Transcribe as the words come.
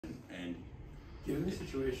Given the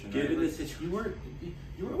situation, given right? the situation,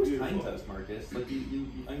 you were always kind to us, Marcus. Like I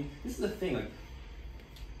mean, this is the thing. Like,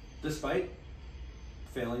 despite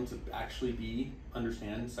failing to actually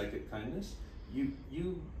understand psychic kindness, you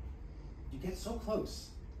get so close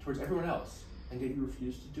towards everyone else, and yet you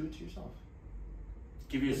refuse to do it to yourself.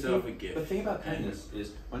 Give yourself a gift. The thing about kindness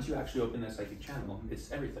is, once you actually open that psychic channel,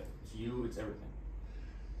 it's everything. It's you. It's everything.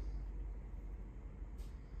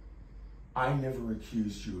 I never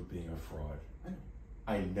accused you of being a fraud. I know.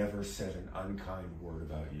 I never said an unkind word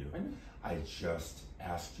about you. I know. I just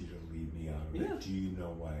asked you to leave me out of Yeah. it. Do you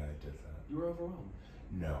know why I did that? You were overwhelmed.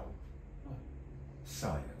 No. What?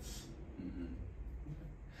 Science. Mm-hmm.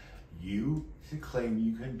 You claim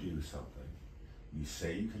you can do something. You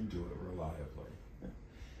say you can do it reliably. Yeah.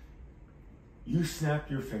 You snapped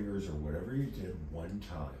your fingers or whatever you did one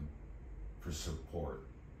time for support.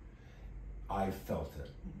 I felt it.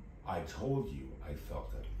 I told you I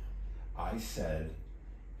felt it. I said,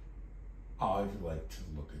 I'd like to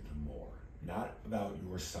look into more. Not about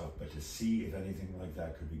your stuff, but to see if anything like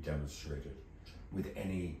that could be demonstrated with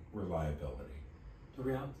any reliability. The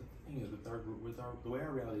thing is, the way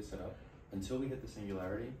our reality is set up, until we hit the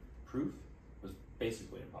singularity, proof was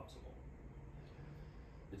basically impossible.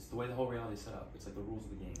 It's the way the whole reality is set up. It's like the rules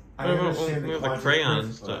of the game. I understand the like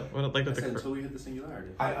crayons stuff. Until we hit the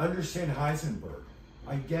singularity. I understand Heisenberg.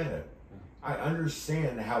 I get it. I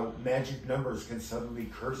understand how magic numbers can suddenly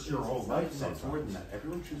curse your whole life sometimes. It's more than that.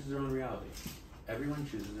 Everyone chooses their own reality. Everyone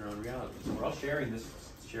chooses their own reality. So we're all sharing this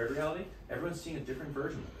shared reality. Everyone's seeing a different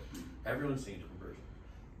version of it. Everyone's seeing a different version.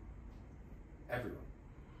 Everyone.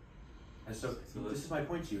 And so this is my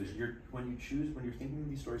point to you: is when you're thinking of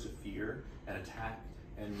these stories of fear and attack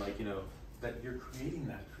and that you're creating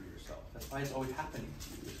that for yourself. That's why it's always happening to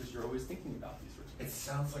you. It's because you're always thinking about these sorts of things. It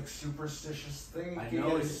sounds like superstitious thing. I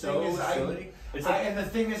know, it's so silly. And the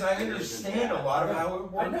thing is, I understand a lot of how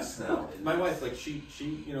it works now. My wife, like she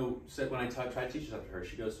said when I tried to teach this to her,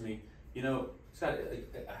 she goes to me, Scott,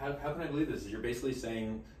 how can I believe this? You're basically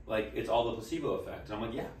saying like it's all the placebo effect, and I'm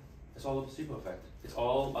like, yeah, it's all the placebo effect. It's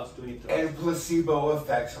all us doing it to us. And placebo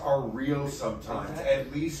effects are real sometimes,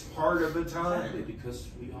 at least part of the time. Exactly, because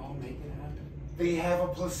we all make it happen. They have a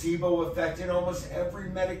placebo effect in almost every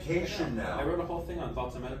medication now. I wrote a whole thing on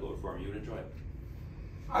thoughts on medical reform. You would enjoy it.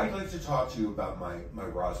 I'd like to talk to you about my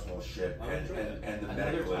Roswell shit and the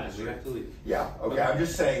medical industry. We have to leave. Yeah, okay, I'm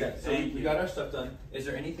just saying. Yeah, so we got our stuff done. Is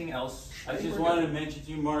there anything else? I just wanted to mention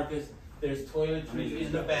to you, Marcus, there's toiletries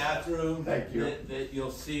in the bathroom. Thank you. That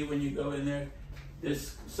you'll see when you go in there.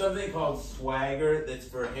 There's something called Swagger that's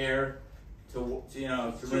for hair, to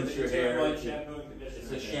rinse your hair. Shampoo and conditioner.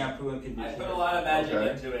 It's a shampoo and conditioner. I put a lot of magic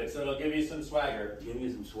into it, so it'll give you some swagger. Give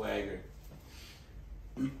me some swagger.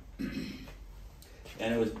 And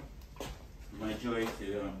it was my joy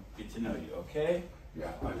to get to know you, okay?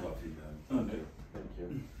 Yeah, I love you, man. Okay. Thank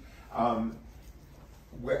you.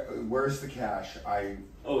 Where's the cash?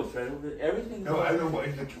 Oh, it's right over there. Everything. No, I know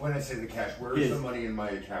when I say the cash. Where is the money in my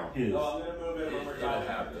account? His. Oh, I'm gonna move it one more time.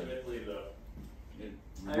 happen. Leave though.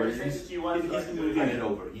 I Where already sent it to you once. He's moving it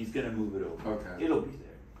over. He's gonna move it over. Okay. It'll be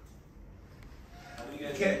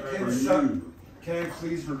there. Can I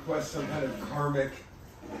please request some kind of karmic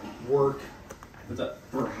work What's up?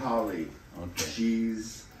 for Holly? Okay.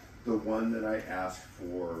 She's the one that I asked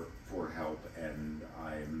for help, and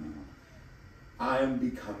I'm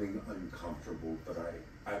becoming uncomfortable. But I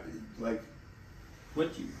like.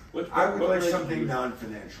 I would like something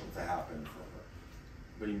non-financial to happen for her.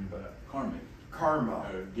 What do you mean by that? Karma.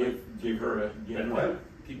 Give her a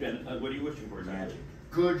what? What are you wishing for? magic.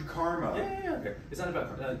 Good karma. Yeah. Okay. It's not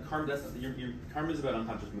about karma. That's not, your karma is about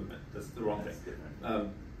unconscious movement. That's the wrong thing.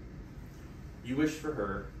 Different. You wish for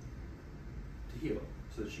her to heal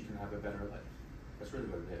so that she can have a better life. That's really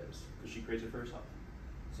what it is, because she creates it for herself.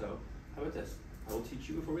 So how about this? I will teach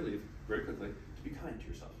you before we leave, very quickly, to be kind to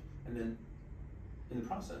yourself, and then in the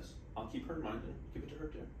process, I'll keep her in mind and give it to her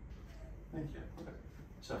too. Thank you. Okay.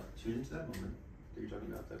 So tune into that moment that you're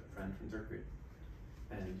talking about, that friend from third grade,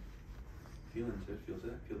 and feel into it, feel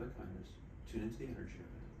that kindness. Tune into the energy of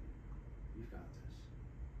it. You've got this.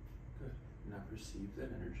 Good. Now perceive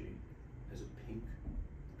that energy as a pink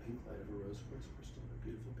light of a rose quartz crystal, a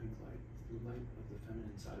beautiful pink light, the light of the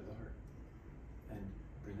feminine side of the heart. And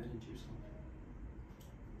bring that into yourself.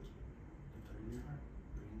 And put it in your heart.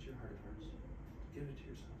 Bring it into your heart of hearts. Give it to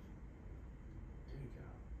yourself. There you go.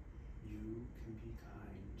 You can be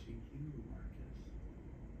kind to you, Marcus.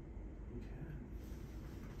 You can.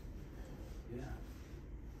 Yeah.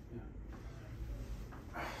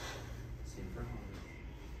 Same for Holly.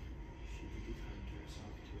 She could be kind to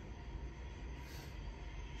herself too.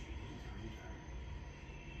 She could be kind to her.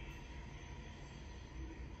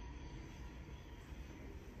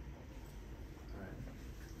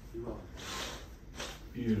 You will.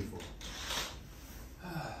 Beautiful.